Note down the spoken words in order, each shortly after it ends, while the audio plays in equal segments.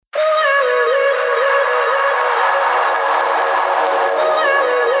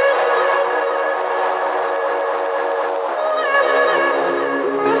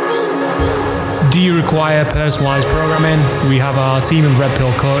require personalised programming, we have our team of Red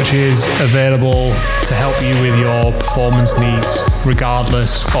Pill coaches available to help you with your performance needs,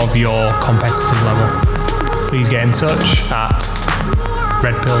 regardless of your competitive level. Please get in touch at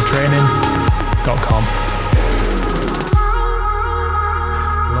redpilltraining.com.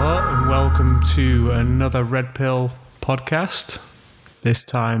 Hello and welcome to another Red Pill podcast, this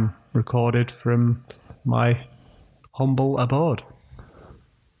time recorded from my humble abode.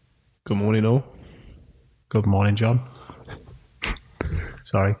 Good morning, all. Good morning, John.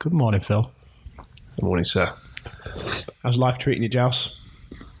 Sorry, good morning, Phil. Good morning, sir. How's life treating you, Jouse?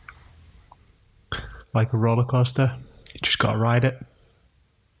 Like a roller coaster, you just got to ride it.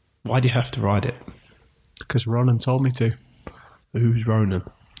 Why do you have to ride it? Because Ronan told me to. Who's Ronan?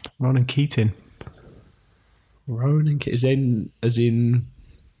 Ronan Keating. Ronan Keating, as in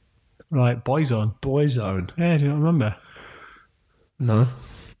Like Boyzone. Boyzone. Yeah, do you not remember? No.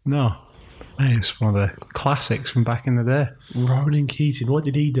 No. Hey, it's one of the classics from back in the day. Ronan Keating. What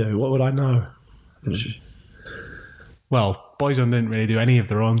did he do? What would I know? Well, Boyzone didn't really do any of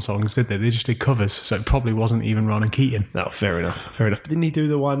their own songs, did they? They just did covers, so it probably wasn't even Ronan Keating. No, fair enough. Fair enough. Didn't he do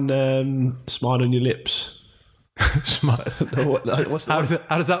the one, Smile on Your Lips? Smart. What's How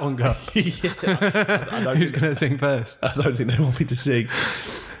does that one go? Yeah. Who's going to sing first? I don't think they want me to sing.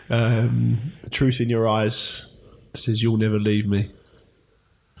 The Truth in Your Eyes says you'll never leave me.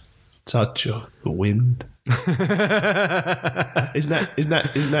 Touch of the wind. Isn't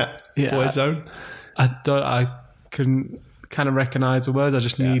that Yeah. Boyzone? I couldn't kind of recognise the words. I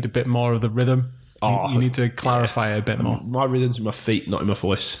just need a bit more of the rhythm. You need to clarify it a bit more. My rhythm's in my feet, not in my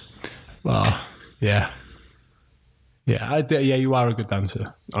voice. Well, yeah. Yeah, you are a good dancer.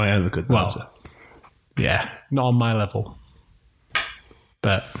 I am a good dancer. Yeah, not on my level.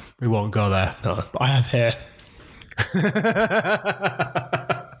 But we won't go there. No, but I have hair.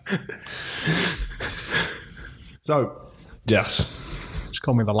 So, yes. Just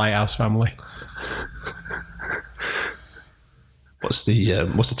call me the Lighthouse Family. What's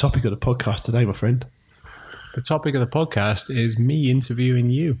the topic of the podcast today, my friend? The topic of the podcast is me interviewing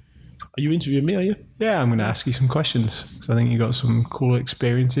you. Are you interviewing me, are you? Yeah, I'm going to ask you some questions because I think you've got some cool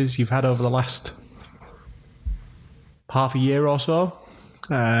experiences you've had over the last half a year or so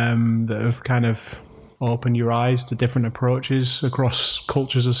that have kind of opened your eyes to different approaches across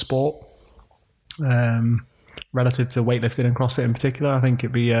cultures of sport. Relative to weightlifting and CrossFit in particular, I think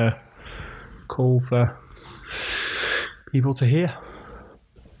it'd be cool for people to hear.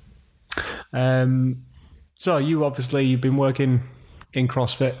 So you've been working in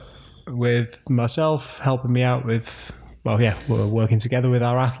CrossFit with myself, helping me out with, we're working together with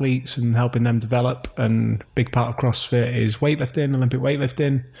our athletes and helping them develop, and a big part of CrossFit is weightlifting, Olympic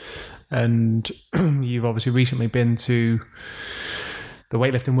weightlifting, and you've obviously recently been to the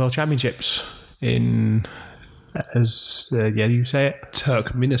Weightlifting World Championships in, you say it?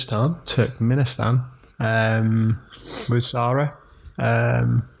 Turkmenistan, with Sarah,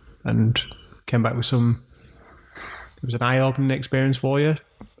 and came back with it was an eye-opening experience for you.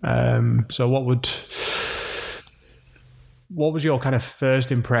 So what was your kind of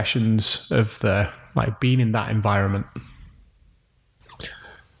first impressions of being in that environment?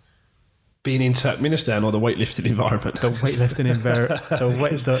 being in Turkmenistan or the weightlifting environment? The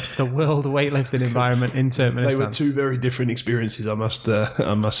weightlifting the world weightlifting environment in Turkmenistan. They were two very different experiences, I must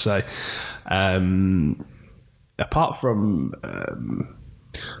say. Apart from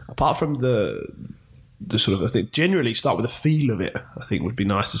the sort of, I think generally start with the feel of it. I think would be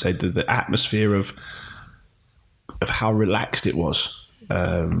nice to say the atmosphere of how relaxed it was,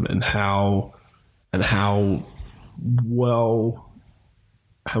 and how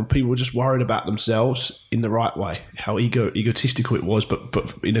people were just worried about themselves in the right way, how egotistical it was,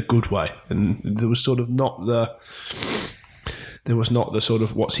 but in a good way. And there was not the sort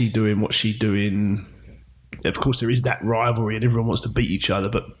of what's he doing, what's she doing. Of course, there is that rivalry and everyone wants to beat each other,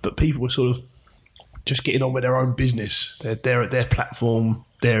 but people were sort of just getting on with their own business. They're at their platform,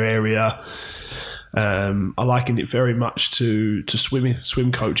 their area. I likened it very much to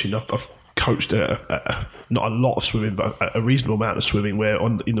swim coaching. I've coached not a lot of swimming, but a reasonable amount of swimming, where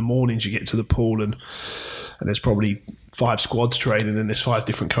in the mornings you get to the pool and there's probably 5 squads training, and there's 5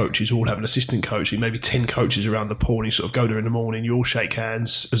 different coaches all have an assistant coach, and maybe 10 coaches around the pool, and you sort of go there in the morning, you all shake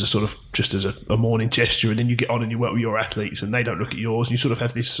hands as a sort of just as a morning gesture, and then you get on and you work with your athletes and they don't look at yours, and you sort of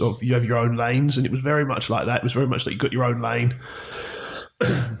have this sort of, you have your own lanes. And it was very much like that. It was very much like you got your own lane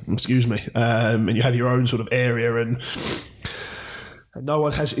excuse me, and you have your own sort of area, and no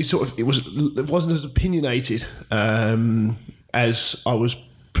one has it wasn't as opinionated as I was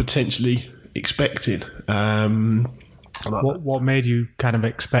potentially expecting. What made you kind of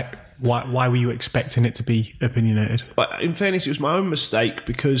expect Why were you expecting it to be opinionated? But in fairness, it was my own mistake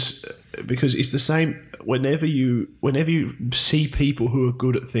because it's the same. Whenever you see people who are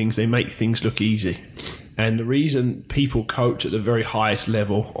good at things, they make things look easy. And the reason people coach at the very highest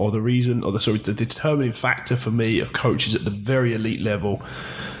level, the determining factor for me of coaches at the very elite level,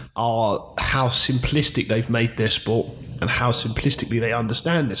 are how simplistic they've made their sport and how simplistically they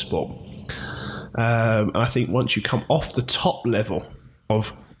understand their sport. And I think once you come off the top level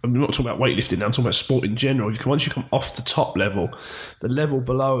of, I'm not talking about weightlifting now, I'm talking about sport in general. Once you come off the top level, the level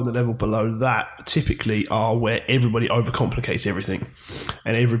below and the level below that typically are where everybody overcomplicates everything.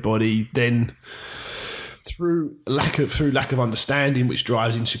 And everybody then, through lack of understanding, which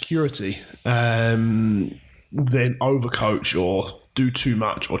drives insecurity, then overcoach or do too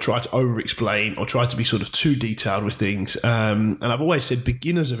much or try to over-explain or try to be sort of too detailed with things. And I've always said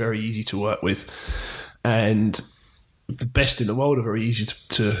beginners are very easy to work with, and the best in the world are very easy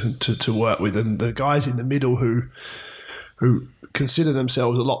to work with. And the guys in the middle who consider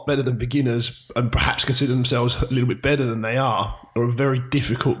themselves a lot better than beginners and perhaps consider themselves a little bit better than they are a very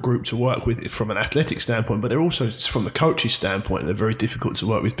difficult group to work with from an athletic standpoint, but they're also, from the coach's standpoint, they're very difficult to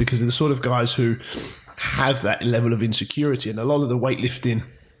work with because they're the sort of guys who have that level of insecurity. And a lot of the weightlifting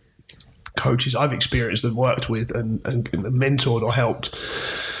coaches I've experienced and worked with and mentored or helped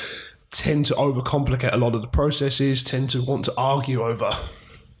tend to overcomplicate a lot of the processes, tend to want to argue over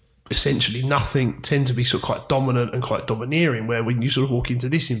essentially nothing, tend to be sort of quite dominant and quite domineering, where when you sort of walk into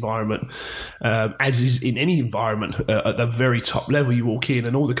this environment, as is in any environment, at the very top level, you walk in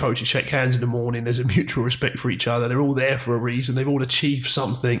and all the coaches shake hands in the morning, there's a mutual respect for each other, they're all there for a reason, they've all achieved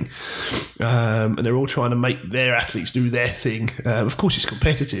something, and they're all trying to make their athletes do their thing. Of course it's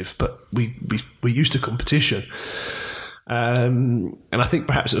competitive, but we're used to competition. And I think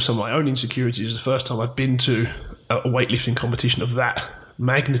perhaps it was some of my own insecurities. The first time I've been to a weightlifting competition of that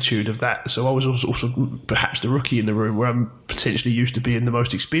magnitude, of that, so I was also perhaps the rookie in the room, where I'm potentially used to being the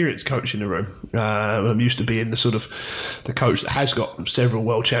most experienced coach in the room. I'm used to being the sort of the coach that has got several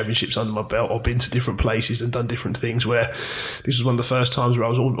world championships under my belt or been to different places and done different things, where this was one of the first times where I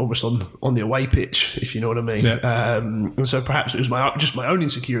was almost on the away pitch, if you know what I mean. Yeah. And so perhaps it was just my own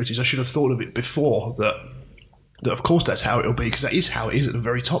insecurities. I should have thought of it before, that of course that's how it'll be, because that is how it is at the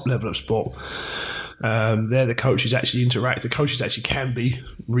very top level of sport. There the coaches actually interact. The coaches actually can be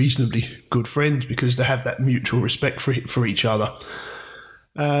reasonably good friends because they have that mutual respect for each other.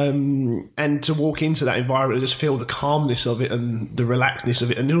 And to walk into that environment and just feel the calmness of it and the relaxedness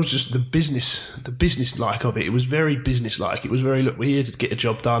of it, and it was just the business-like of it. It was very business-like. It was very, look, we're here to get a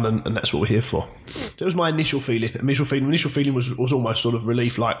job done, and that's what we're here for. That was my initial feeling. Initial feeling was almost sort of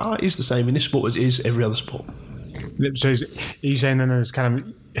relief, like, it is the same in this sport as it is every other sport. So are you saying then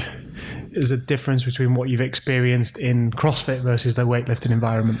there's a difference between what you've experienced in CrossFit versus the weightlifting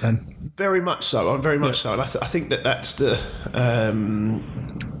environment then? Very much so. And I think that's the...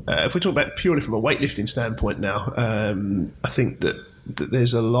 if we talk about purely from a weightlifting standpoint now, I think that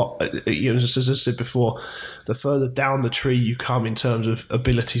there's a lot... as I said before, the further down the tree you come in terms of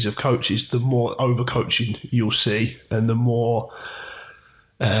abilities of coaches, the more overcoaching you'll see, and the more...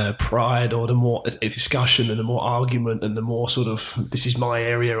 pride, or the more discussion and the more argument and the more sort of, this is my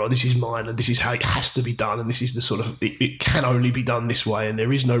area or this is mine and this is how it has to be done and this is the sort of, it can only be done this way and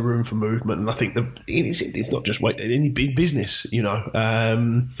there is no room for movement. And I think it's not just any big business,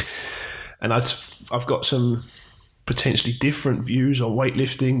 and I've got some potentially different views on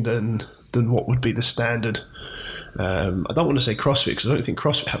weightlifting than what would be the standard. I don't want to say CrossFit, because I don't think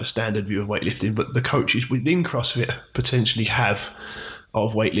CrossFit have a standard view of weightlifting, but the coaches within CrossFit potentially have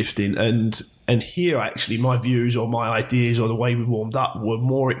of weightlifting, and here actually my views or my ideas or the way we warmed up were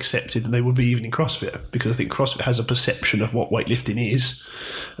more accepted than they would be even in CrossFit, because I think CrossFit has a perception of what weightlifting is,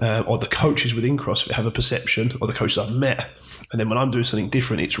 or the coaches within CrossFit have a perception, or the coaches I've met, and then when I'm doing something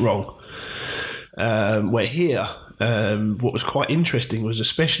different it's wrong. Where here, what was quite interesting was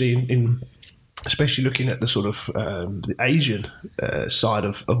especially looking at the sort of the Asian side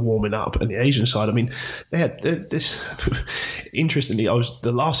of warming up, and the Asian side, I mean, they had this. Interestingly,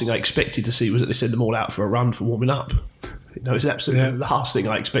 the last thing I expected to see was that they sent them all out for a run for warming up. It's absolutely the last thing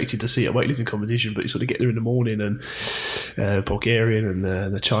I expected to see at a weightlifting competition, but you sort of get there in the morning and Bulgarian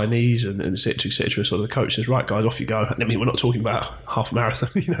and the Chinese and et cetera. So the coach says, right guys, off you go. I mean, we're not talking about half marathon,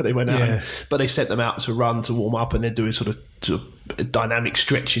 they went out, but they sent them out to run, to warm up, and they're doing sort of dynamic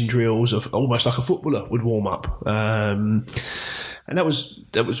stretching drills of almost like a footballer would warm up. And that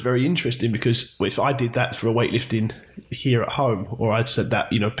was very interesting, because if I did that for a weightlifting here at home, or I said that,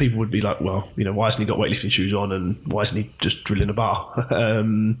 people would be like, well, why hasn't he got weightlifting shoes on, and why isn't he just drilling a bar?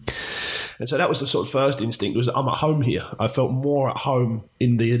 And so that was the sort of first instinct, was I'm at home here. I felt more at home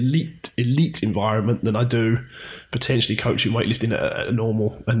in the elite environment than I do potentially coaching weightlifting at a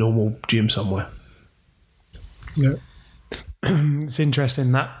normal gym somewhere. Yeah. It's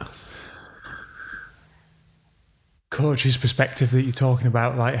interesting that coach's perspective that you're talking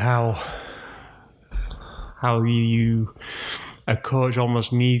about, like how a coach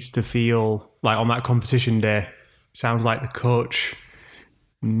almost needs to feel like on that competition day. Sounds like the coach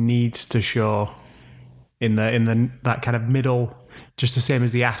needs to show in that kind of middle, just the same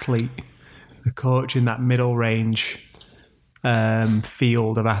as the athlete. The coach in that middle range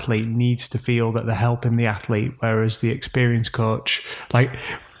field of athlete needs to feel that they're helping the athlete, whereas the experienced coach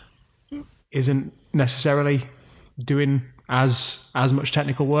isn't necessarily doing as much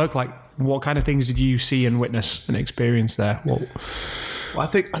technical work. Like, what kind of things did you see and witness and experience there? Well, I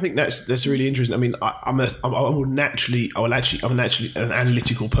think that's really interesting. I mean, I'm naturally an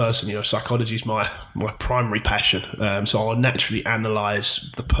analytical person. Psychology is my primary passion. So I'll naturally analyze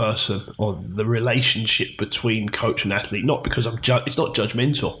the person or the relationship between coach and athlete. Not because it's not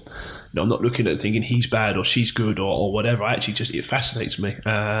judgmental. I'm not looking at it thinking he's bad or she's good or whatever. It fascinates me.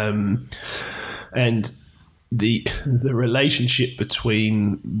 And the relationship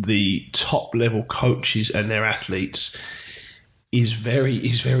between the top level coaches and their athletes is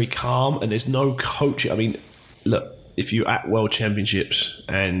very calm, and there's no coach. I mean, look, if you're at World Championships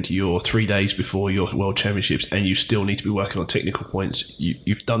and you're 3 days before your World Championships and you still need to be working on technical points,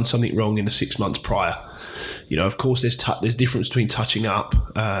 you've done something wrong in the 6 months prior. Of course, there's difference between touching up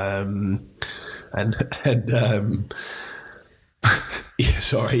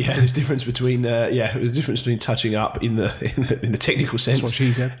there's difference between there's difference between touching up in the technical sense. That's what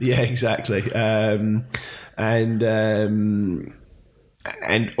she said. Yeah, exactly. And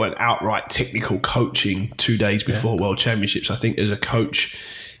outright technical coaching 2 days before World Championships. I think as a coach,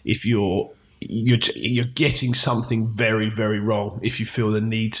 if you're getting something very, very wrong if you feel the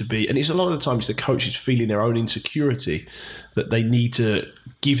need to be, and it's a lot of the time it's the coaches feeling their own insecurity that they need to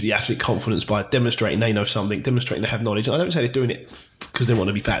give the athlete confidence by demonstrating they know something, demonstrating they have knowledge. And I don't say they're doing it because they want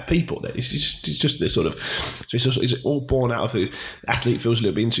to be bad people. It's just this sort of, it's all born out of the athlete feels a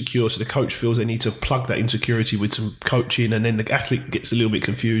little bit insecure, so the coach feels they need to plug that insecurity with some coaching, and then the athlete gets a little bit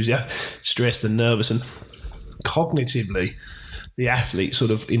confused, stressed and nervous. And cognitively, the athlete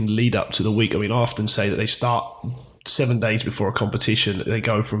sort of in lead up to the week, I mean, I often say that they start 7 days before a competition, they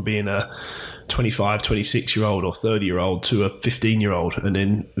go from being a 25, 26-year-old or 30-year-old to a 15-year-old, and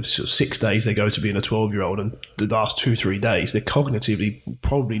then 6 days they go to being a 12-year-old, and the last 2-3 days they're cognitively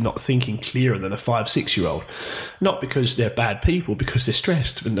probably not thinking clearer than a 5-6-year-old. Not because they're bad people, because they're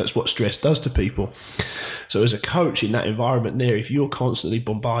stressed, and that's what stress does to people. So as a coach in that environment there, if you're constantly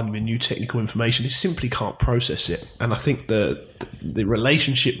bombarded with new technical information, they simply can't process it. And I think the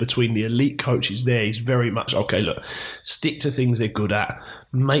relationship between the elite coaches there is very much, okay, look, stick to things they're good at,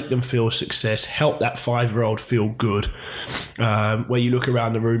 make them feel success, help that 5-year-old feel good. Where you look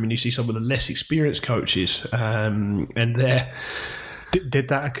around the room and you see some of the less experienced coaches, and they're... Did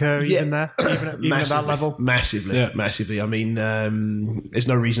that occur even there? Even at that level? Massively. I mean, there's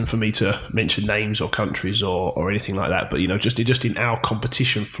no reason for me to mention names or countries or anything like that, but, just in our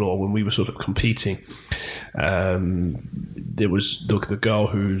competition floor when we were sort of competing, there was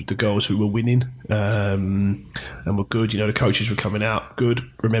the girls who were winning and were good. The coaches were coming out, good.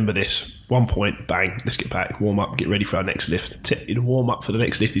 Remember this, 1 point, bang, let's get back, warm up, get ready for our next lift. The warm up for the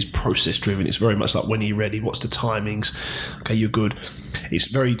next lift is process driven. It's very much like, when are you ready? What's the timings? Okay, you're good. It's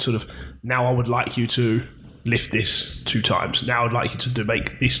very sort of, now I would like you to lift this 2 times. Now I'd like you to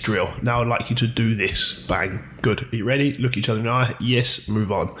make this drill. Now I'd like you to do this. Bang. Good. Are you ready? Look each other in the eye. Yes.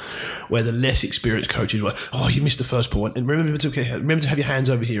 Move on. Where the less experienced coaches were, oh, you missed the first point. And remember to have your hands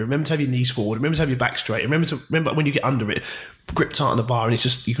over here. Remember to have your knees forward. Remember to have your back straight. Remember when you get under it, grip tight on the bar, and it's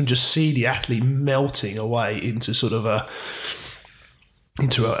just, you can just see the athlete melting away into sort of a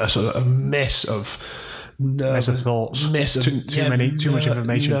sort of a mess of mess of thoughts, too much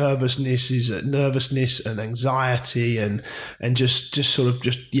information, nervousness and anxiety, and just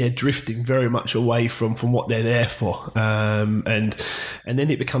drifting very much away from what they're there for, and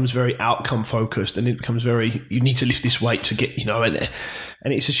then it becomes very outcome focused, and it becomes very, you need to lift this weight to get,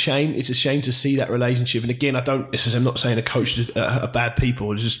 and it's a shame to see that relationship. And again, I'm not saying a coach are bad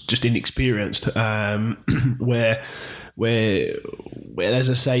people, just inexperienced, where where as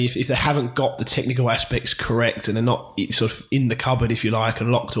I say, if they haven't got the technical aspects correct and they're not sort of in the cupboard, if you like,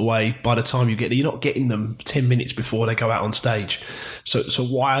 and locked away, by the time you get there, you're not getting them 10 minutes before they go out on stage. So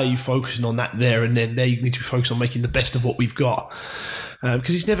why are you focusing on that there and then? There you need to be focused on making the best of what we've got.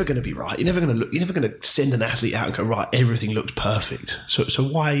 Because it's never going to be right. You're never going to send an athlete out and go, right, everything looks perfect. So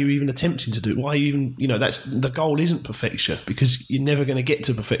why are you even attempting to do it? Why are you even, that's the goal isn't perfection, because you're never going to get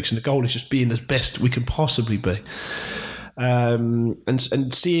to perfection. The goal is just being as best we can possibly be.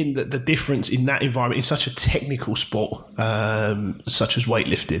 And seeing the difference in that environment in such a technical sport, such as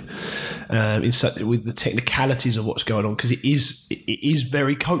weightlifting, with the technicalities of what's going on, because it is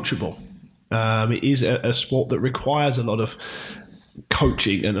very coachable. It is a sport that requires a lot of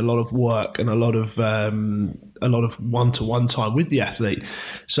coaching and a lot of work and a lot of one-to-one time with the athlete.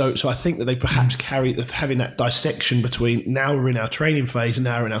 So I think that they perhaps carry having that dissection between now we're in our training phase and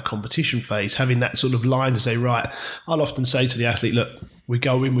now we're in our competition phase, having that sort of line to say, right, I'll often say to the athlete, look, we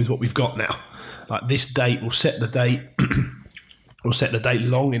go in with what we've got now. Like this date, we'll set the date we'll set the date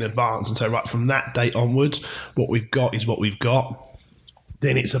long in advance and say, right, from that date onwards, what we've got is what we've got.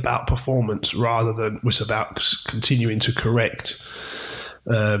 Then it's about performance rather than it's about continuing to correct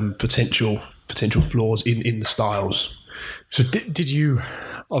potential flaws in the styles. So did you,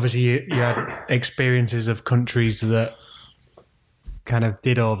 obviously you had experiences of countries that kind of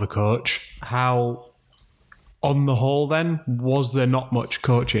did overcoach. How, on the whole then, was there not much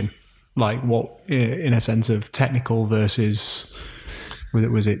coaching? Like what, in a sense of technical versus,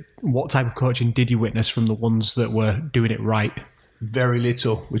 was it what type of coaching did you witness from the ones that were doing it right? Very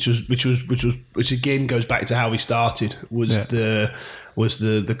little, which again goes back to how we started, was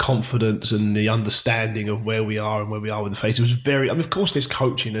the confidence and the understanding of where we are and where we are with the face. It was very, of course there's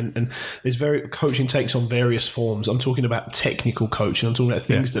coaching and there's coaching takes on various forms. I'm talking about technical coaching. I'm talking about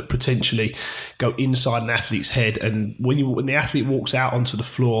things that potentially go inside an athlete's head. And when the athlete walks out onto the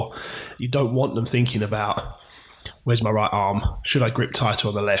floor, you don't want them thinking about, where's my right arm? Should I grip tighter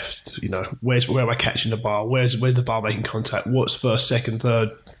on the left? Where am I catching the bar? Where's the bar making contact? What's first, second, third,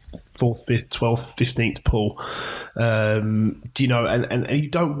 fourth, fifth, 12th, 15th pull? And you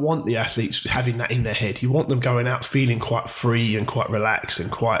don't want the athletes having that in their head. You want them going out feeling quite free and quite relaxed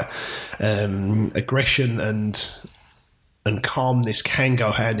and quite aggression and calmness can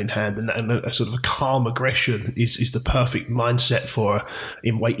go hand in hand, and a sort of a calm aggression is the perfect mindset for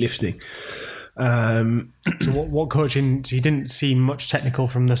in weightlifting. So what coaching? So you didn't see much technical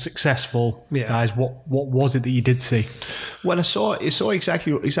from the successful guys. What was it that you did see? Well, I saw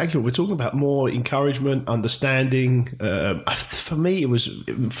exactly what we're talking about. More encouragement, understanding. For me, it was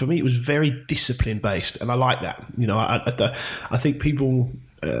very discipline based, and I like that. I think people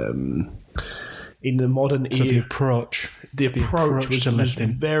in the modern era, the approach was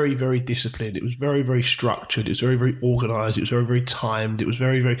very, very disciplined. It was very, very structured. It was very, very organised. It was very, very timed. It was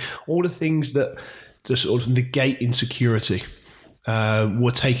very, very all the things that sort of negate insecurity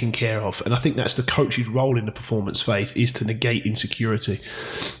were taken care of. And I think that's the coach's role in the performance phase, is to negate insecurity.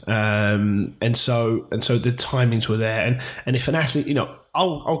 And so the timings were there. And if an athlete,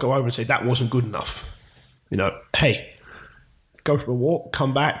 I'll go over and say that wasn't good enough. Hey, go for a walk,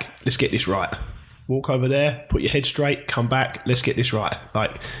 come back, let's get this right. Walk over there, put your head straight, come back, let's get this right.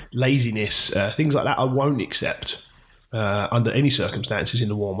 Like laziness, things like that I won't accept under any circumstances in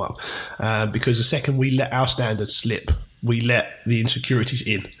the warm-up, because the second we let our standards slip, we let the insecurities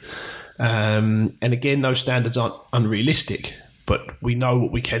in. And again, those standards aren't unrealistic, but we know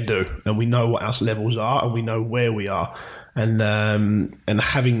what we can do and we know what our levels are and we know where we are. And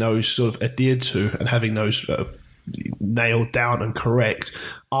having those sort of adhered to and having those nailed down and correct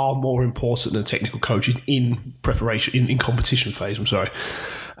are more important than technical coaching in preparation in competition phase. I'm sorry.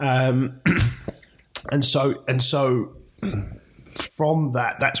 And so from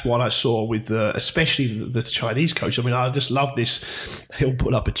that's what I saw with especially the Chinese coach. I mean, I just love this. He'll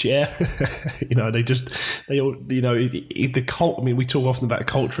put up a chair. The cult. I mean, we talk often about the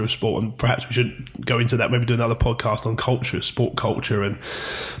culture of sport, and perhaps we should go into that. Maybe do another podcast on culture, sport culture,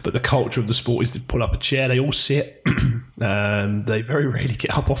 but the culture of the sport is to pull up a chair. They all sit. They very rarely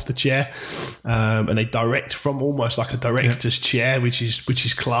get up off the chair, and they direct from almost like a director's chair, which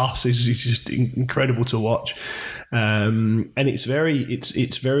is class. It's just incredible to watch. And it's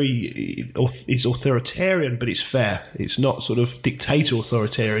authoritarian, but it's fair. It's not sort of dictator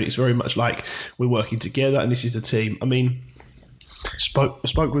authoritarian. It's very much like we're working together, and this is the team. I mean,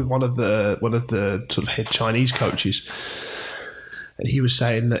 spoke with one of the sort of head Chinese coaches, and he was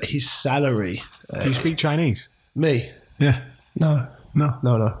saying that his salary. Do you speak Chinese? Me? Yeah. No.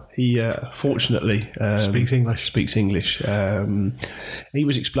 He fortunately speaks English. He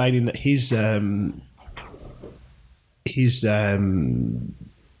was explaining that his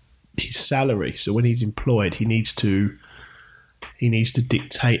salary. So when he's employed, he needs to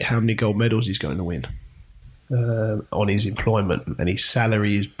dictate how many gold medals he's going to win on his employment, and his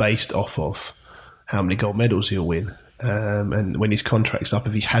salary is based off of how many gold medals he'll win. And when his contract's up,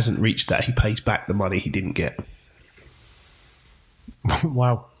 if he hasn't reached that, he pays back the money he didn't get.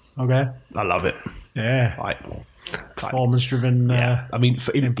 Wow. Okay. I love it. Yeah. Performance-driven I mean,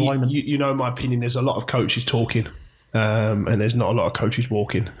 employment. You know my opinion. There's a lot of coaches talking, and there's not a lot of coaches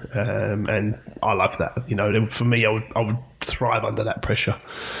walking, and I love that. You know, for me, I would thrive under that pressure.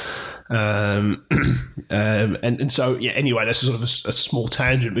 And so yeah. Anyway, that's sort of a small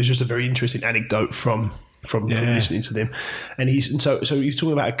tangent, but it's just a very interesting anecdote from listening to them. And so you're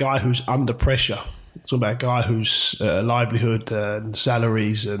talking about a guy who's under pressure. Talking about a guy whose livelihood and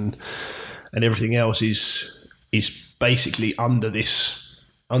salaries and everything else is basically under this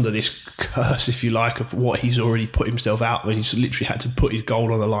curse, if you like, of what he's already put himself out there. He's literally had to put his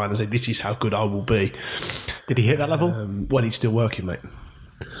goal on the line and say, "This is how good I will be." Did he hit that level? Well, he's still working, mate.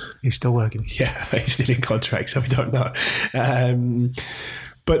 He's still working. Yeah, he's still in contract, so we don't know.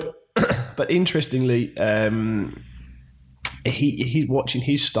 But interestingly, he watching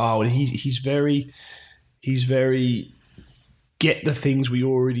his style, and he's very get the things we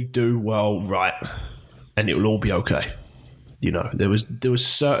already do well right, and it will all be okay. You know, there was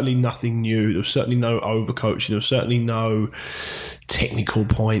certainly nothing new. There was certainly no overcoaching. There was certainly no technical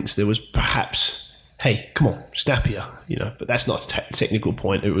points. There was perhaps, hey, come on, snap here, you know. But that's not a technical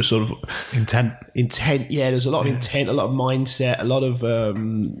point. It was sort of intent. Yeah, there's a lot of intent, a lot of mindset, a lot of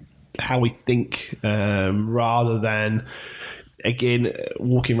how we think, rather than, again,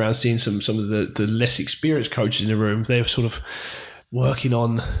 walking around seeing some of the less experienced coaches in the room. They were sort of working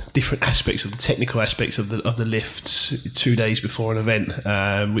on different aspects of the technical aspects of the lifts 2 days before an event,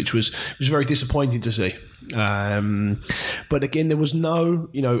 which was very disappointing to see. But again, there was no,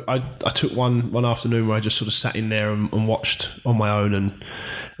 you know, I took one afternoon where I just sort of sat in there and watched on my own,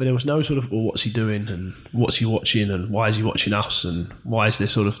 but there was no sort of, well, what's he doing and what's he watching and why is he watching us and why is there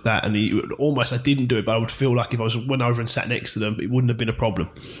sort of that, and I didn't do it, but I would feel like if I went over and sat next to them, it wouldn't have been a problem.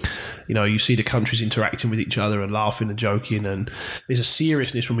 You know, you see the countries interacting with each other and laughing and joking, and there's a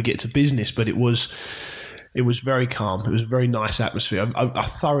seriousness when we get to business, but it was very calm. It was a very nice atmosphere. I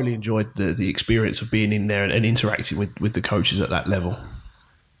thoroughly enjoyed the experience of being in there and interacting with the coaches at that level.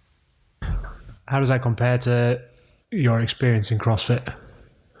 How does that compare to your experience in CrossFit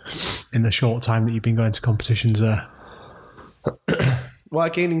in the short time that you've been going to competitions there? Well,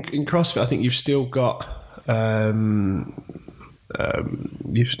 again, in CrossFit, I think you've still got the.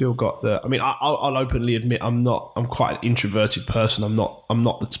 I mean, I'll openly admit I'm quite an introverted person. I'm not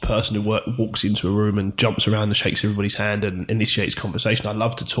the person who walks into a room and jumps around and shakes everybody's hand and initiates conversation. I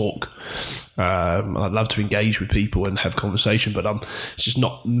love to talk. I love to engage with people and have conversation, but it's just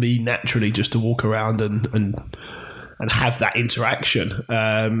not me naturally just to walk around and have that interaction.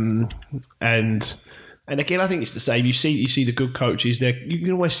 And again, I think it's the same. You see the good coaches. You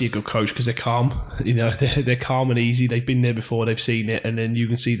can always see a good coach because they're calm. You know, they're calm and easy. They've been there before. They've seen it. And then you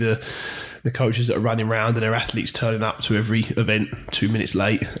can see the coaches that are running around and their athletes turning up to every event 2 minutes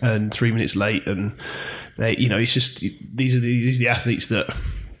late and 3 minutes late. And they, you know, it's just these are the athletes that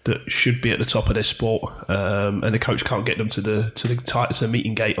should be at the top of their sport, and the coach can't get them to the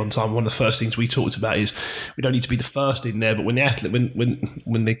meeting gate on time. One of the first things we talked about is we don't need to be the first in there, but when the athlete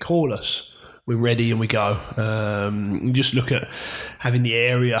when they call us, we're ready and we go. You just look at having the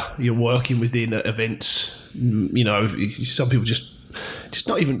area you're working within at events. You know, some people just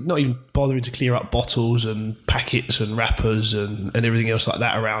not even bothering to clear up bottles and packets and wrappers and everything else like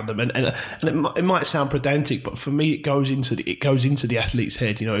that around them. And it might sound pedantic, but for me, it goes into the athlete's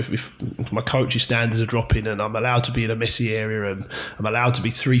head. You know, if my coach's standards are dropping and I'm allowed to be in a messy area and I'm allowed to be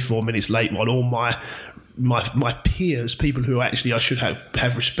 3-4 minutes late while all my peers, people who actually I should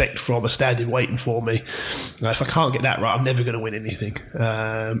have respect from, are standing waiting for me. If I can't get that right, I'm never going to win anything.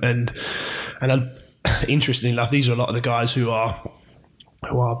 Interestingly enough, these are a lot of the guys who are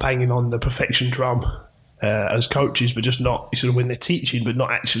banging on the perfection drum as coaches, but just not sort of when they're teaching, but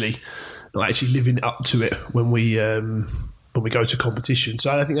not actually living up to it when we go to competition.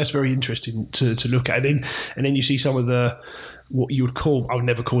 So I think that's very interesting to look at. And then you see some of the, what you would call, I would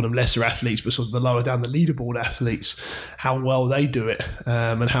never call them lesser athletes, but sort of the lower down the leaderboard athletes, how well they do it,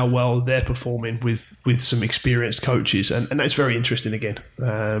 and how well they're performing with some experienced coaches. And that's very interesting again.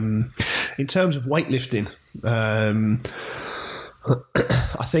 In terms of weightlifting, I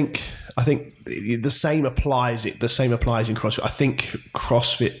think the same applies in CrossFit. I think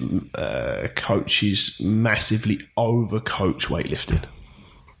CrossFit coaches massively overcoach weightlifting.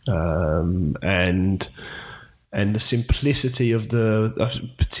 the simplicity of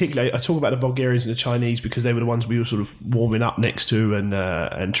particularly I talk about the Bulgarians and the Chinese because they were the ones we were sort of warming up next to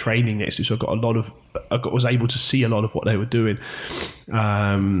and training next to. So was able to see a lot of what they were doing.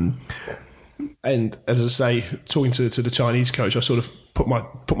 And as I say, talking to the Chinese coach, I sort of put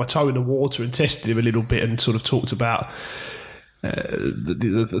my toe in the water and tested him a little bit and sort of talked about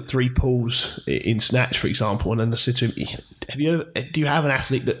the three pulls in snatch, for example. And then I said to him, do you have an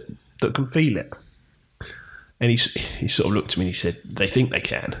athlete that can feel it? And he sort of looked at me and he said, they think they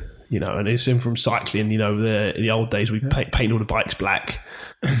can, and it's him from cycling, in the old days, we paint all the bikes black.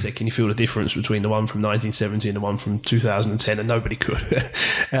 He said, can you feel the difference between the one from 1970 and the one from 2010? And nobody could.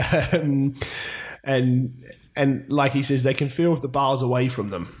 And like he says, they can feel if the bar's away from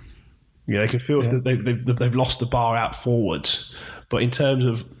them. They can feel if they've lost the bar out forwards. But in terms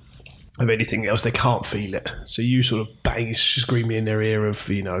of anything else, they can't feel it. So you sort of screaming in their ear of,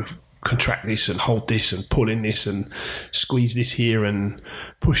 contract this and hold this and pull in this and squeeze this here and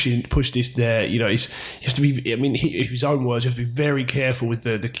push this there. You have to be, his own words, you have to be very careful with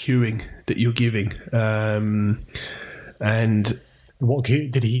the cueing that you're giving. And what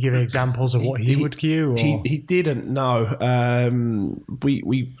did he give examples of what he would cue? Or? He didn't know.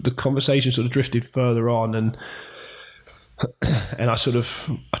 The conversation sort of drifted further on, and I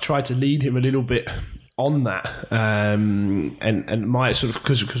tried to lead him a little bit on that, and my sort of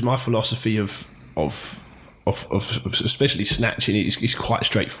because my philosophy of especially snatching is quite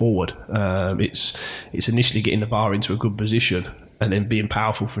straightforward. It's initially getting the bar into a good position and then being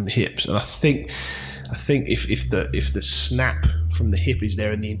powerful from the hips. And I think if the snap from the hip is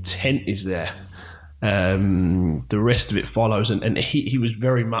there and the intent is there, the rest of it follows. And he was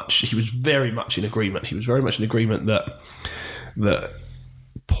very much in agreement. He was very much in agreement that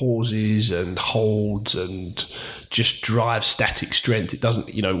pauses and holds and just drives static strength. It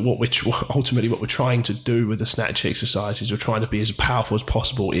doesn't, ultimately what we're trying to do with the snatch exercise is we're trying to be as powerful as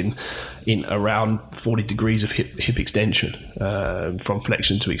possible in around 40 degrees of hip extension, from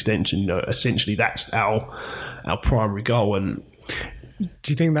flexion to extension. Essentially that's our primary goal. And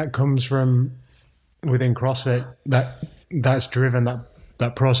do you think that comes from within CrossFit, that's driven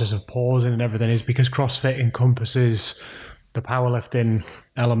that process of pausing and everything, is because CrossFit encompasses the powerlifting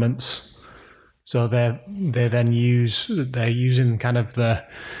elements, so they're using kind of the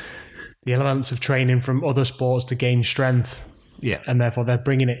elements of training from other sports to gain strength, and therefore they're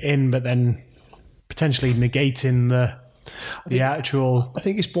bringing it in, but then potentially negating the actual. I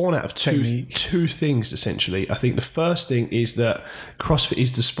think it's born out of two things essentially. I think the first thing is that CrossFit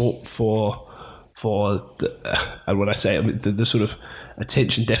is the sport for and when I say the sort of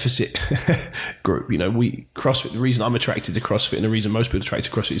attention deficit group, CrossFit, the reason I'm attracted to CrossFit and the reason most people are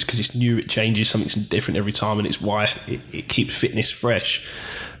attracted to CrossFit is because it's new, it changes, something's different every time, and it's why it keeps fitness fresh.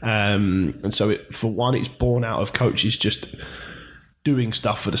 And so for one, it's born out of coaches just doing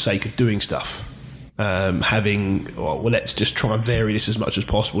stuff for the sake of doing stuff. Let's just try and vary this as much as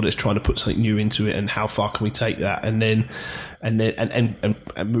possible. Let's try to put something new into it, and how far can we take that? And then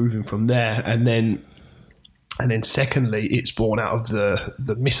moving from there, and then secondly, it's born out of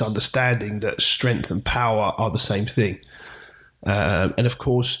the misunderstanding that strength and power are the same thing. And of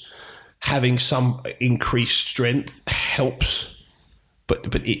course, having some increased strength helps, but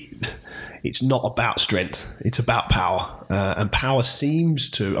it's not about strength. It's about power, and power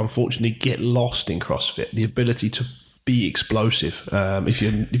seems to unfortunately get lost in CrossFit. The ability to be explosive. If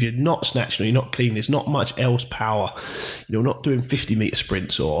you're not snatching or you're not clean, there's not much else power. You're not doing 50-meter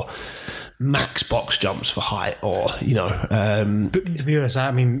sprints or max box jumps for height, or But to be honest,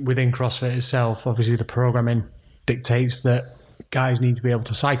 within CrossFit itself, obviously the programming dictates that guys need to be able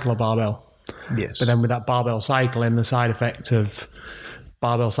to cycle a barbell. Yes. But then with that barbell cycling, the side effect of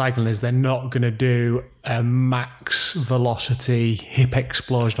barbell cycling is they're not going to do a max velocity hip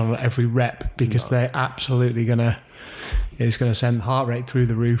explosion on every rep, because they're absolutely it's going to send heart rate through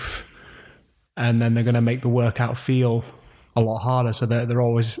the roof, and then they're going to make the workout feel a lot harder. So they're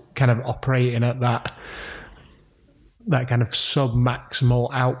always kind of operating at that kind of sub-maximal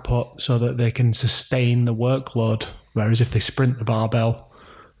output so that they can sustain the workload. Whereas if they sprint the barbell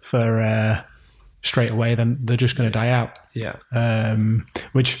for straight away, then they're just going to die out. Yeah.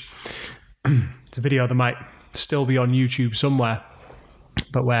 Which it's a video that might still be on YouTube somewhere,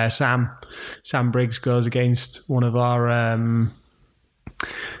 but where Sam Briggs goes against one of the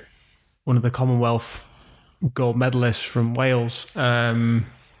Commonwealth gold medalists from Wales, and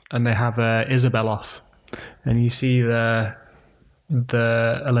they have Isabel off, and you see the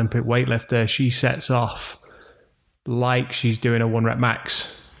Olympic weightlifter, she sets off like she's doing a 1 rep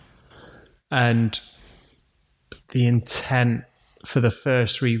max, and the intent for the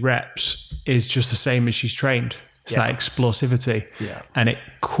first 3 reps is just the same as she's trained. It's that explosivity. Yeah. And it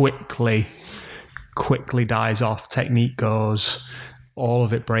quickly dies off. Technique goes, all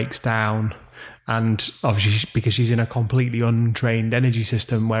of it breaks down. And obviously, because she's in a completely untrained energy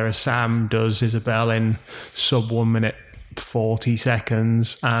system, whereas Sam does Isabel in sub 1 minute 40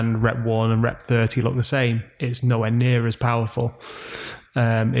 seconds, and rep 1 and rep 30 look the same. It's nowhere near as powerful.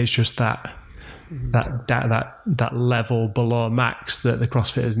 It's just that level below max that the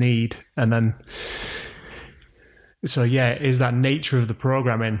CrossFitters need. And then, so yeah, is that nature of the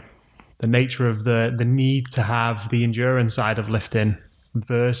programming, the nature of the need to have the endurance side of lifting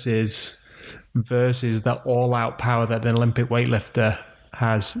versus the all-out power that an Olympic weightlifter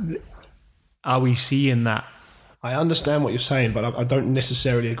has. Are we seeing that? I understand what you're saying, but I don't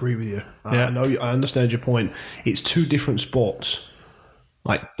necessarily agree with you. Yeah. I understand your point. It's 2 different sports.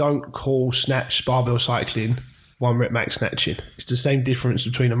 Like, don't call snatch barbell cycling 1 rep max snatching. It's the same difference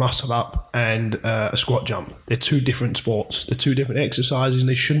between a muscle up and a squat jump. They're 2 different sports. They're 2 different exercises, and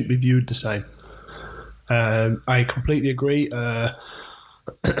they shouldn't be viewed the same. I completely agree.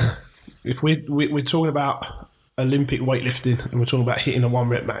 If we're talking about Olympic weightlifting and we're talking about hitting a 1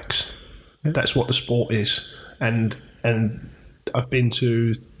 rep max, that's what the sport is. And I've been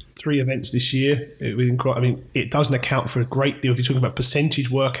to 3 events this year. It doesn't account for a great deal. If you're talking about percentage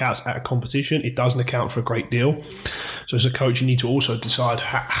workouts at a competition, it doesn't account for a great deal. So as a coach, you need to also decide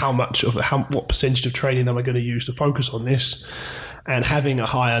what percentage of training am I going to use to focus on this. And having a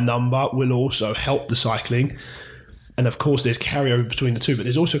higher number will also help the cycling. And of course, there's carryover between the 2, but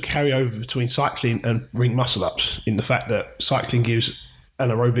there's also carryover between cycling and ring muscle ups in the fact that cycling gives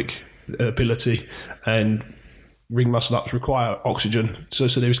anaerobic ability and ring muscle ups require oxygen. So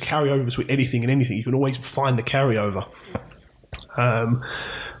there's carryover between anything and anything. You can always find the carryover.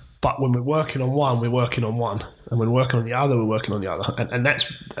 But when we're working on one, we're working on one. And when we're working on the other, we're working on the other.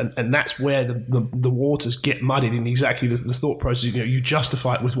 And that's where the waters get muddied in exactly the thought process. You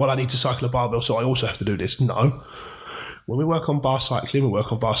justify it with, well, I need to cycle a barbell, so I also have to do this. No. When we work on bar cycling, we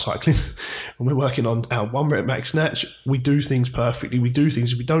work on bar cycling. When we're working on our 1 rep max snatch, we do things perfectly. We do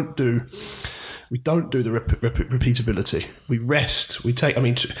things we don't do the repeatability. We rest. We take.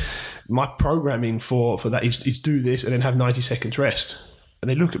 My programming for that is do this and then have 90 seconds rest. And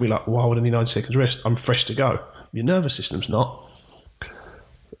they look at me like, why would I need 90 seconds rest? I'm fresh to go. Your nervous system's not.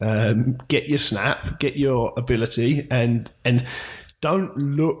 Get your snap, get your ability, and don't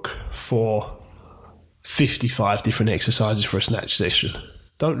look for 55 different exercises for a snatch session.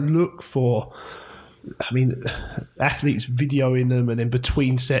 Don't look for, athletes videoing them and then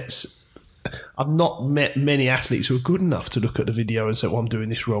between sets. I've not met many athletes who are good enough to look at the video and say, well, I'm doing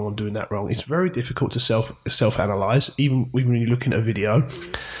this wrong, I'm doing that wrong. It's very difficult to self-analyze, even when you're looking at a video.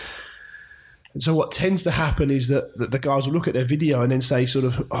 And so what tends to happen is that the guys will look at their video and then say sort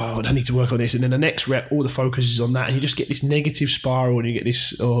of, oh, I need to work on this. And then the next rep, all the focus is on that. And you just get this negative spiral and you get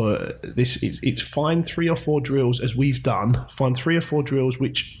this, it's find 3 or 4 drills as we've done. Find 3 or 4 drills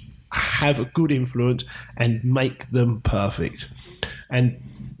which have a good influence and make them perfect. And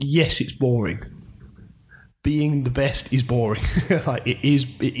yes, it's boring. Being the best is boring. It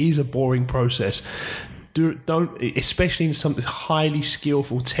is a boring process. Don't, especially in something highly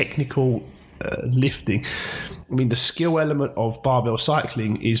skillful, technical lifting. The skill element of barbell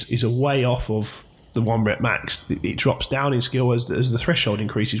cycling is a way off of the 1 rep max. It drops down in skill as the threshold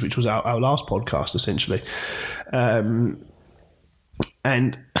increases, which was our last podcast essentially.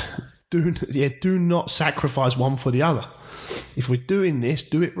 And do not sacrifice one for the other. If we're doing this,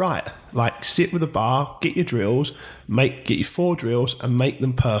 do it right. Like, sit with a bar, get your drills, get your 4 drills and make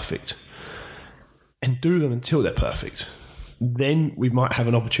them perfect. And do them until they're perfect. Then we might have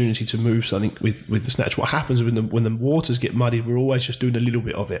an opportunity to move something with the snatch. What happens when the waters get muddied, we're always just doing a little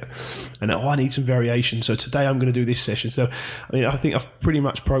bit of it. And I need some variation. So today I'm going to do this session. So I think I've pretty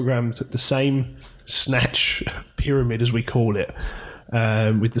much programmed the same snatch pyramid, as we call it,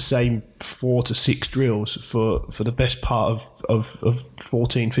 with the same 4 to 6 drills for the best part of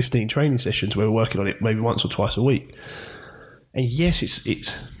 14, 15 training sessions where we're working on it maybe once or twice a week. And yes,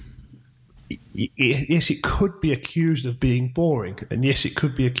 yes, it could be accused of being boring, and yes, it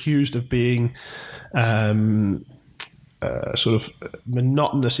could be accused of being sort of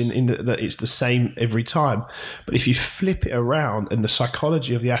monotonous in that it's the same every time. But if you flip it around, and the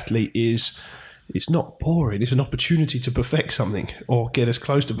psychology of the athlete is, it's not boring, it's an opportunity to perfect something or get as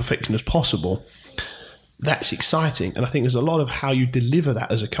close to perfection as possible. That's exciting. And I think there's a lot of how you deliver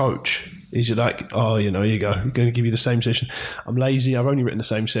that as a coach. Is you're like, oh, here you go. I'm going to give you the same session. I'm lazy. I've only written the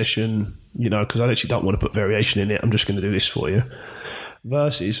same session, because I actually don't want to put variation in it. I'm just going to do this for you.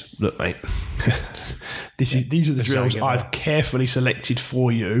 versus, look, mate, these are the drills I've carefully selected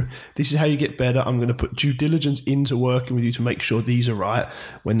for you. This is how you get better. I'm going to put due diligence into working with you to make sure these are right.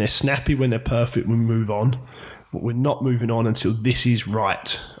 When they're snappy, when they're perfect, we move on. But we're not moving on until this is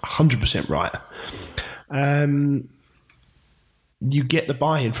right, 100% right. You get the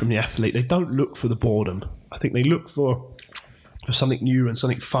buy-in from the athlete. They don't look for the boredom. I think they look for something new and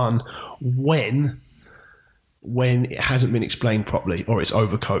something fun when it hasn't been explained properly, or it's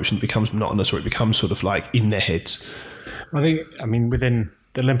overcoached and it becomes monotonous, or it becomes sort of like in their heads. I mean, within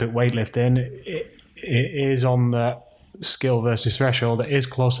the Olympic weightlifting, it is on the skill versus threshold. It is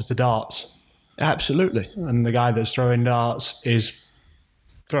closer to darts. Absolutely. And the guy that's throwing darts is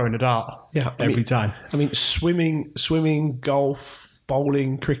throwing a dart every time. I mean, swimming, golf,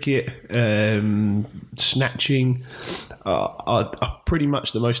 bowling, cricket, snatching are pretty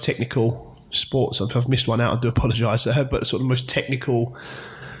much the most technical sports. I've missed one out. I do apologise, but sort of the most technical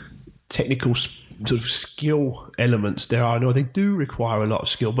sort of skill elements there are. I know they do require a lot of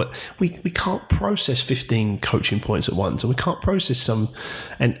skill, but we can't process 15 coaching points at once, and we can't process and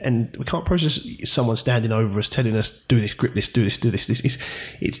we can't process someone standing over us telling us, do this, grip this, do this, do this.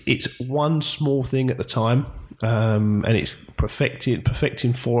 It's one small thing at the time, and it's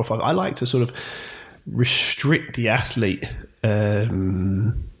perfecting 4 or 5. I like to sort of restrict the athlete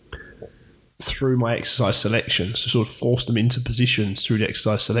through my exercise selections, to sort of force them into positions through the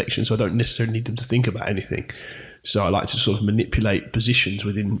exercise selection, so I don't necessarily need them to think about anything. So I like to sort of manipulate positions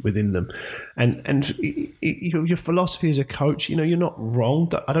within them. And your philosophy as a coach, you're not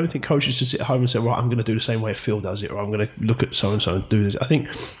wrong. I don't think coaches should sit at home and say, right, I'm going to do the same way Phil does it, or I'm going to look at so-and-so and do this. I think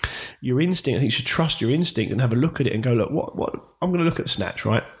your instinct, I think you should trust your instinct and have a look at it and go, look, what I'm going to look at snatch,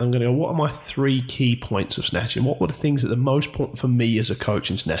 right? I'm going to go, what are my 3 key points of snatching? What were the things that are the most important for me as a coach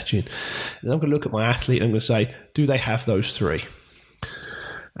in snatching? And I'm going to look at my athlete and I'm going to say, do they have those 3?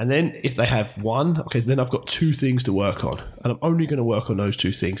 And then if they have 1, okay, then I've got 2 things to work on, and I'm only going to work on those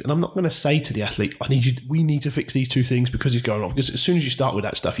 2 things. And I'm not going to say to the athlete, we need to fix these 2 things because it's going on. Because as soon as you start with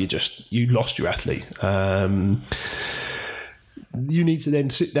that stuff, you lost your athlete. You need to then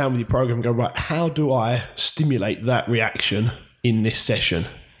sit down with your program and go, right, how do I stimulate that reaction in this session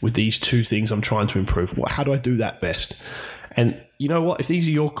with these 2 things I'm trying to improve? How do I do that best? And you know what? If these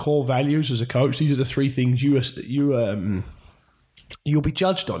are your core values as a coach, these are the 3 things you'll be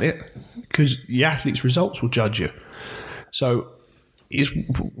judged on it, because the athlete's results will judge you. So it's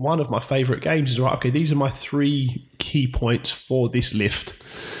one of my favourite games is, right, okay, these are my 3 key points for this lift.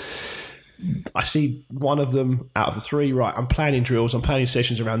 I see one of them out of the 3, right, I'm planning drills, I'm planning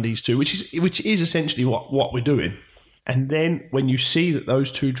sessions around these 2, which is essentially what we're doing. And then when you see that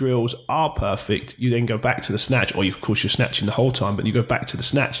those 2 drills are perfect, you then go back to the snatch, or of course you're snatching the whole time, but you go back to the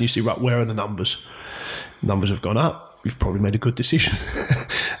snatch and you see, right, where are the numbers? Numbers have gone up. You've probably made a good decision.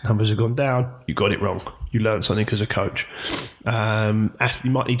 Numbers have gone down. You got it wrong. You learned something as a coach. You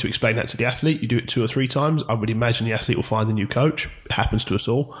might need to explain that to the athlete. You do it 2 or 3 times. I would imagine the athlete will find a new coach. It happens to us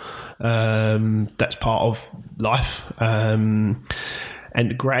all. That's part of life.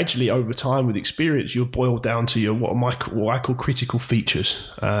 And gradually over time with experience, you'll boil down to what I call critical features.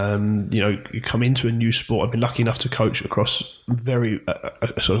 You come into a new sport. I've been lucky enough to coach across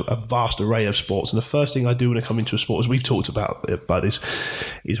sort of a vast array of sports. And the first thing I do when I come into a sport, as we've talked about, Bud,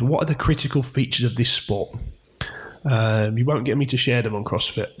 is what are the critical features of this sport? You won't get me to share them on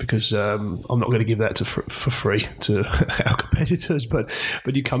CrossFit because I'm not going to give that for free to our competitors. But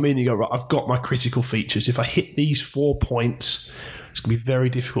you come in, you go, right, I've got my critical features. If I hit these 4 points, it's going to be very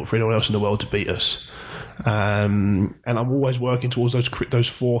difficult for anyone else in the world to beat us. And I'm always working towards those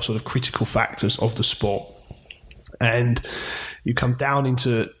 4 sort of critical factors of the sport. And you come down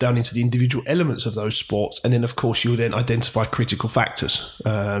into the individual elements of those sports, and then of course you'll then identify critical factors.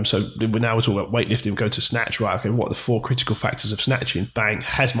 So now we're talking about weightlifting, go to snatch, right? Okay, what are the 4 critical factors of snatching? Bang,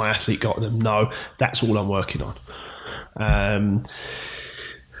 has my athlete got them? No, that's all I'm working on.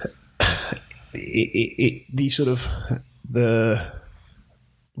 The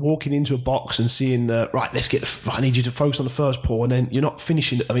walking into a box and seeing right, I need you to focus on the first pull, and then you're not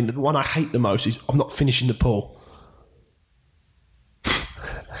finishing. I mean, the one I hate the most is I'm not finishing the pull.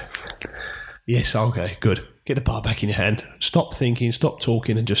 Yes, okay, good. Get the bar back in your hand. Stop thinking, stop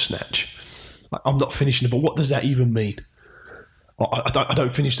talking, and just snatch. Like, I'm not finishing the pull. What does that even mean? I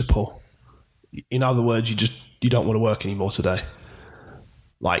don't finish the pull. In other words, you don't want to work anymore today.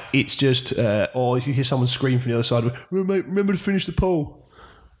 Like, it's just, or if you hear someone scream from the other side, remember to finish the pull.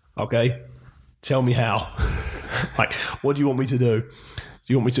 Okay, tell me how. Like, what do you want me to do?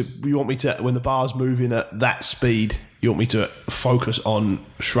 You want me to, when the bar's moving at that speed, You want me to focus on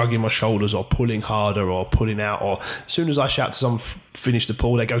shrugging my shoulders or pulling harder or pulling out, or as soon as I shout to someone, finish the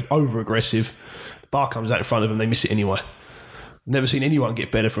pull, they go over aggressive. The bar comes out in front of them, they miss it anyway. Never seen anyone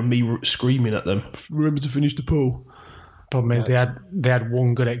get better from me screaming at them, remember to finish the pull. Problem is they had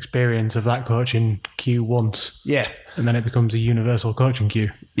one good experience of that coaching cue once. Yeah. And then it becomes a universal coaching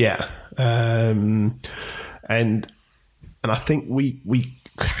cue. Yeah. And I think we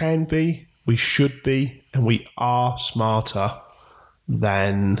can be, we should be, and we are smarter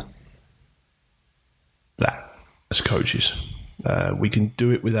than that as coaches. We can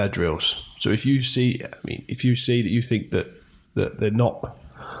do it with our drills. So if you see that you think that they're not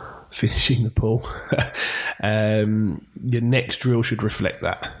finishing the pull, your next drill should reflect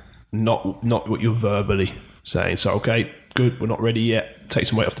that, not what you're verbally saying. So, okay, good, we're not ready yet. Take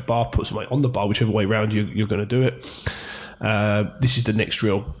some weight off the bar, put some weight on the bar, whichever way around you're going to do it. This is the next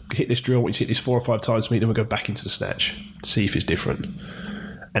drill. Hit this drill. Once you hit this 4 or 5 times, then we'll go back into the snatch, see if it's different.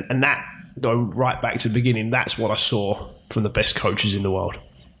 And that, going right back to the beginning, that's what I saw from the best coaches in the world.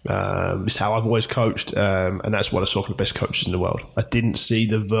 It's how I've always coached, and that's what I saw from the best coaches in the world. I didn't see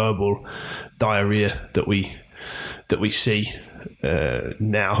the verbal diarrhea that we see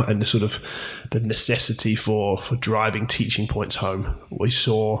now, and the sort of the necessity for driving teaching points home. We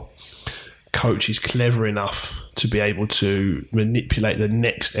saw coaches clever enough to be able to manipulate the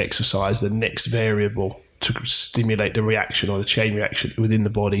next exercise, the next variable, to stimulate the reaction or the chain reaction within the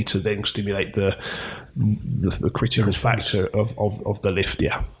body to then stimulate the critical factor of the lift.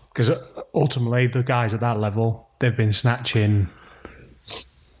 Yeah, because ultimately the guys at that level, they've been snatching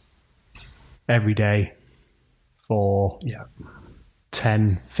every day for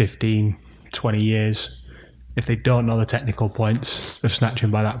 10, 15, 20 years. If they don't know the technical points of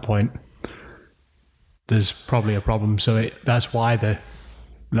snatching by that point, there's probably a problem. So that's why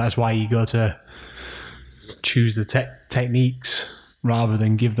you go to choose the techniques rather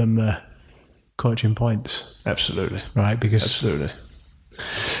than give them the coaching points. Absolutely. Right, because absolutely.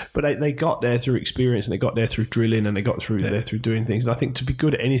 But they got there through experience, and they got there through drilling, and they got through there through doing things. And I think to be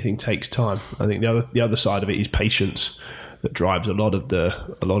good at anything takes time. I think the other side of it is patience. That drives a lot of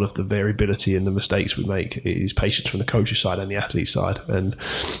the variability and the mistakes we make. It is patience from the coach's side and the athlete's side, and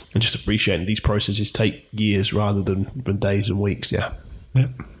just appreciating these processes take years rather than days and weeks. Yeah. Well,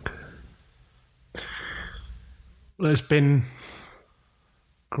 it's been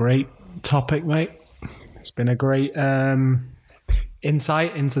great topic, mate. It's been a great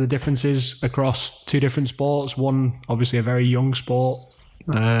insight into the differences across two different sports. One, obviously, a very young sport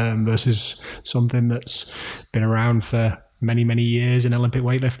versus something that's been around for many, many years in Olympic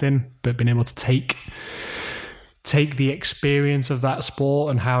weightlifting, but being able to take the experience of that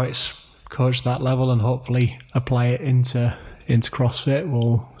sport and how it's coached at that level and hopefully apply it into CrossFit,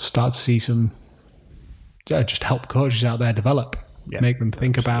 we'll start to see some just help coaches out there develop, make them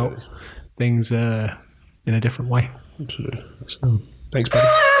think about things in a different way. Absolutely. So, thanks, buddy.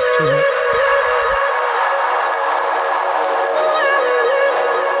 Cheers, mate.